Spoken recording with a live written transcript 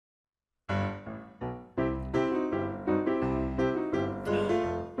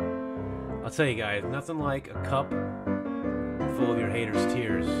I'll tell you guys, nothing like a cup full of your haters'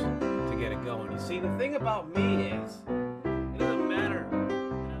 tears to get it going. You see, the thing about me is, it doesn't matter that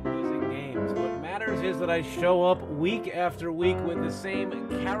I'm losing games. What matters is that I show up week after week with the same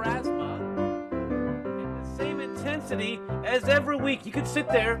charisma and the same intensity as every week. You could sit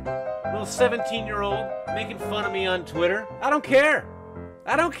there, little 17-year-old, making fun of me on Twitter. I don't care.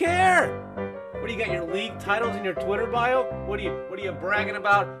 I don't care. What do you got, your league titles in your Twitter bio? What are you bragging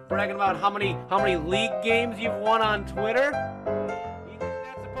about? Bragging about how many league games you've won on Twitter? You think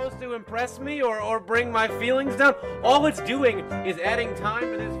that's supposed to impress me or bring my feelings down? All it's doing is adding time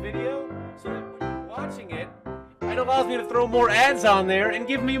to this video so that when you're watching it, it allows me to throw more ads on there and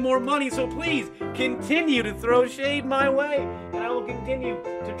give me more money. So please continue to throw shade my way, and I will continue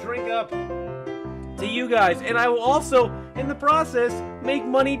to drink up to you guys, and I will also, in the process, make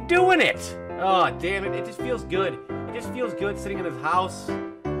money doing it. Oh, damn it. It just feels good. It just feels good sitting in this house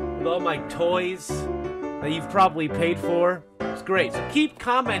with all my toys that you've probably paid for. It's great. So keep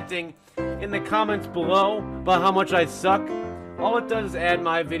commenting in the comments below about how much I suck. All it does is add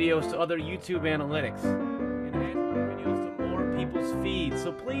my videos to other YouTube analytics and add my videos to more people's feeds.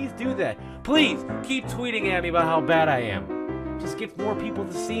 So please do that. Please keep tweeting at me about how bad I am. Just gets more people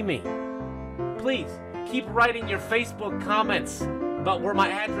to see me. Please keep writing your Facebook comments about where my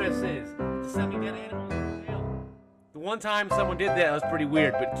address is. Send me dead animals in mail. The one time someone did that was pretty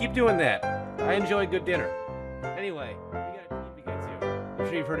weird, but keep doing that. I enjoy good dinner. Anyway, we got a team to get to. I'm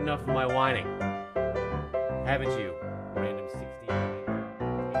sure you've heard enough of my whining. Haven't you? Random 16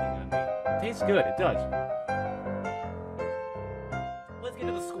 on me. It tastes good, it does. Let's get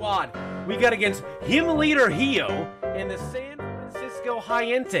to the squad. We got against him leader Hio and the San Francisco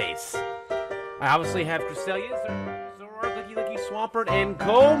GiEnteis. I obviously have Cresselia, Licky Swampert, and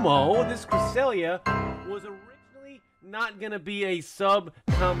Como. This Cresselia was originally not going to be a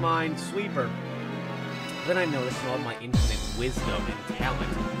sub-combine sweeper. Then I noticed in all my infinite wisdom and talent,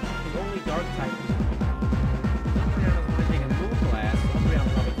 his only dark type was Umbreon was going to take a Moonblast, so Umbreon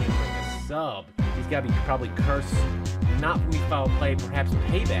probably can't bring a sub. He's got to be probably cursed, not from foul play, perhaps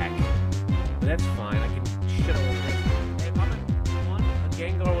payback. But that's fine, I can shut all this. Hey, if I'm at 1, a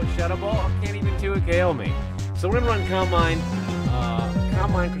Gengar with Shadow Ball, I can't even 2 KO me. So we're gonna run Combine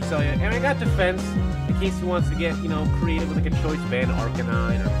Cresselia, and I got Defense in case he wants to get, you know, creative with like a choice band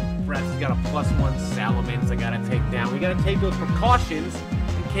Arcanine, or perhaps he's got a +1 Salamence I gotta take down. We gotta take those precautions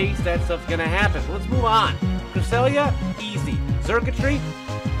in case that stuff's gonna happen. So let's move on. Cresselia, easy. Circuitry,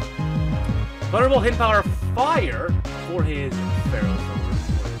 vulnerable hit power fire for his Ferrothorn,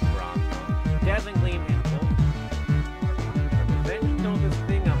 for his Bronco. Dazzling Gleam and Revenge kill this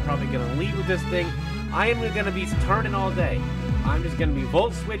thing. I'm probably gonna lead with this thing. I am going to be turning all day. I'm just going to be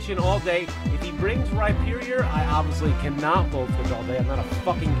Volt Switching all day. If he brings Rhyperior, I obviously cannot Volt Switch all day. I'm not a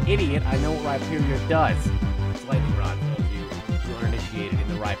fucking idiot. I know what Rhyperior does. It's Lightning Rod for those of you who are uninitiated in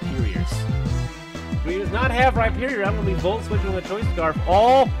the Rhyperiors. If he does not have Rhyperior, I'm going to be Volt Switching with a Choice Scarf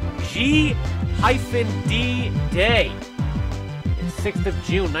all G-D day. It's 6th of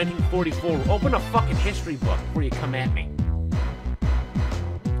June, 1944. Open a fucking history book before you come at me.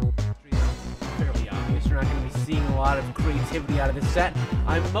 You're not going to be seeing a lot of creativity out of this set.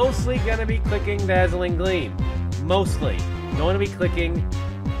 I'm mostly going to be clicking Dazzling Gleam. Mostly. Going to be clicking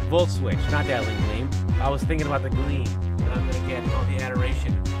Volt Switch, not Dazzling Gleam. I was thinking about the Gleam, and I'm going to get all the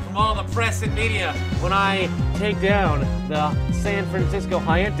adoration from all the press and media when I take down the San Francisco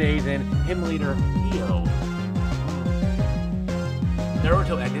GiEnteis and him leader Hio.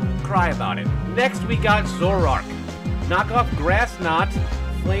 Naruto, I didn't cry about it. Next we got Zoroark. Knock off Grass Knot.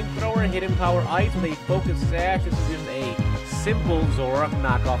 Flamethrower, Hidden Power Ice with a Focus Sash. This is just a simple Zoroark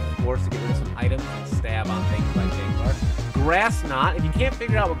knockoff, of course, to get rid of some items and stab on things like Gengar. Grass Knot. If you can't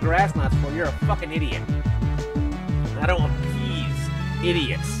figure out what Grass Knot's for, you're a fucking idiot. I don't appease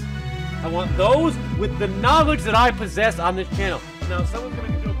idiots. I want those with the knowledge that I possess on this channel. Now, someone's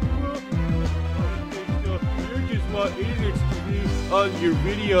gonna go, you just want idiots to be on your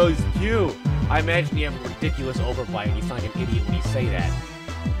videos too. I imagine you have a ridiculous overbite and you sound like an idiot when you say that.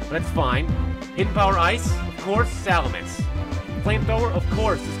 But that's fine. Hidden Power Ice, of course, Salamence. Flamethrower, of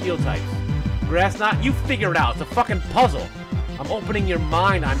course, the Steel types. Grass Knot, you figure it out. It's a fucking puzzle. I'm opening your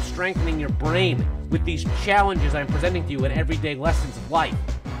mind. I'm strengthening your brain with these challenges I'm presenting to you in everyday lessons of life.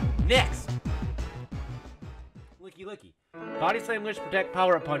 Next! Licky. Body Slam, Wish, Protect,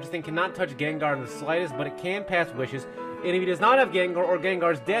 Power Up Punch. This thing cannot touch Gengar in the slightest, but it can pass Wishes. And if he does not have Gengar or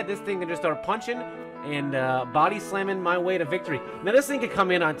Gengar's dead, this thing can just start punching and body slamming my way to victory. Now, this thing could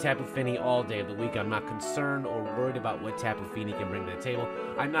come in on Tapu Fini all day of the week. I'm not concerned or worried about what Tapu Fini can bring to the table.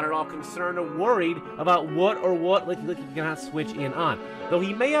 I'm not at all concerned or worried about what Licky Licky cannot switch in on. Though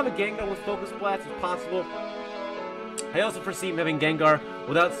he may have a Gengar with Focus Blast, it's possible. I also foresee him having Gengar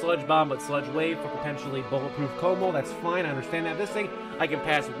without Sludge Bomb, but Sludge Wave for potentially Bulletproof Como. That's fine, I understand that. This thing, I can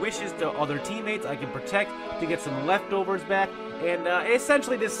pass wishes to other teammates, I can protect to get some leftovers back, and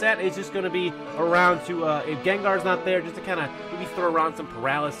essentially this set is just going to be around to, if Gengar's not there, just to kind of maybe throw around some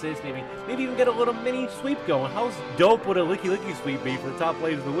paralysis, maybe even get a little mini sweep going. How dope would a Licky Licky sweep be for the top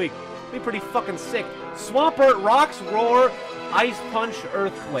lane of the week? It'd be pretty fucking sick. Swampert, Rocks, Roar, Ice Punch,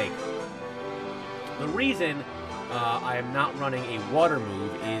 Earthquake. The reason I am not running a water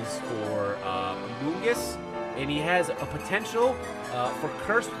move is for Mungus, and he has a potential for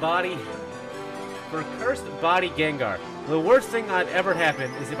Cursed Body Gengar. The worst thing that ever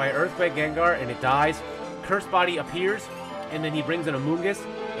happen is if I Earthquake Gengar and it dies, Cursed Body appears, and then he brings in a Mungus,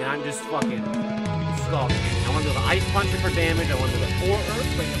 and I'm just fucking stalking. I want to do the Ice Punch for damage, I want to do the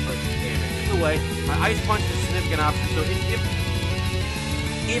Earthquake for damage. Either way, my Ice Punch is a significant option, so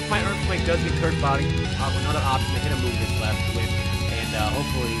if my Earthquake does get Cursed Body, I'll have another option to hit a Mungus left with, and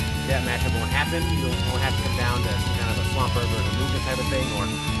hopefully that matchup won't happen. You won't have to come down to some kind of a Swampert or a Mungus type of thing, or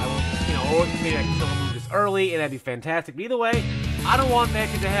I won't, or maybe I can kill a Mungus early, and that'd be fantastic. But either way, I don't want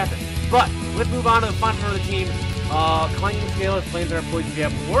that to happen. But let's move on to the final part of the team. Clanging Scale is Flamethrower, Poison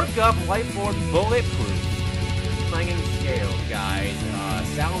Jab, Work Up, Life Orb, Bulletproof. Clanging Scale, guys.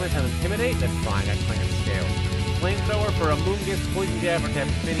 Salamence has Intimidate, that's fine, that's Clanging Scale. Flamethrower for a Mungus, Poison Jab, or Tapu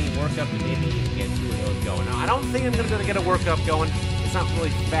Fini, Work Up, and maybe you can get two of those going. Now, I don't think I'm going to get a Work Up going. It's not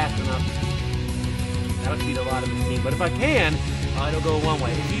really fast enough. That'll beat a lot of the team. But if I can, it'll go one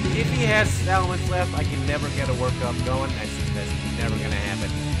way. If he has Salamence left, I can never get a Work Up going. That's never going to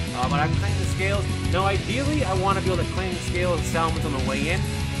happen. But I'm claiming the Scales. Now, ideally, I want to be able to claim the Scale and Salamence on the way in.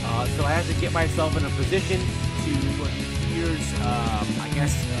 So I have to get myself in a position to use, I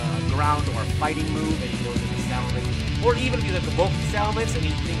guess, ground or fighting move, and he goes into Salamence, or even if the bulky Salamence and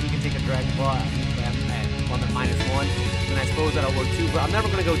you think you can take a Dragon Claw at on the -1, then I suppose that'll work too. But I'm never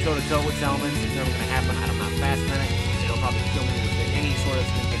going to go toe-to-toe with Salamence. It's never going to happen. I'm not fast enough. It'll probably kill me with any sort of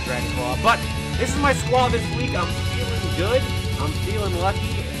Dragon Claw. But this is my squad this week. I'm feeling good. I'm feeling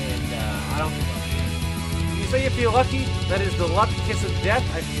lucky, and I don't think you say you feel lucky, that is the luck kiss of death.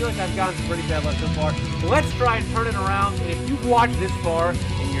 I feel like I've gotten some pretty bad luck so far. Let's try and turn it around, and if you've watched this far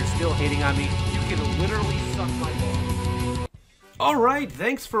and you're still hating on me, you can literally suck my balls. Alright,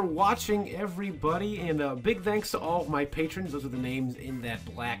 thanks for watching, everybody, and big thanks to all of my patrons. Those are the names in that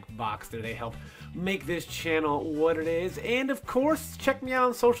black box there. They help make this channel what it is. And of course, check me out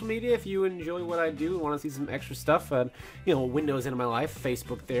on social media if you enjoy what I do and want to see some extra stuff. Windows into my life,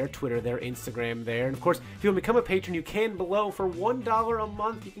 Facebook there, Twitter there, Instagram there. And of course, if you want to become a patron, you can below. For $1 a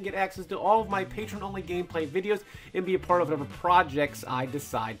month, you can get access to all of my patron-only gameplay videos and be a part of whatever projects I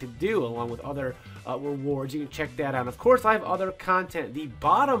decide to do, along with other rewards. You can check that out. Of course, I have other content. The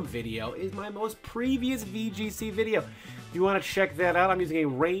bottom video is my most previous VGC video. If you want to check that out, I'm using a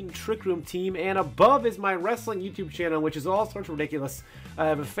Rain Trick Room team, and above is my wrestling YouTube channel, which is all sorts of ridiculous. I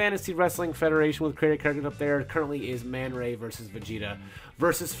have a Fantasy Wrestling Federation with created characters up there. Currently is Man Ray versus Vegeta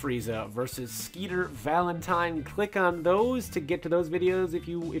versus Frieza versus Skeeter Valentine. Click on those to get to those videos if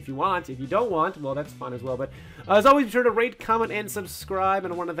you want. If you don't want, well, that's fine as well. But as always, be sure to rate, comment, and subscribe.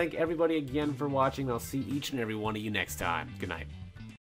 And I want to thank everybody again for watching. I'll see each and every one of you next time. Good night.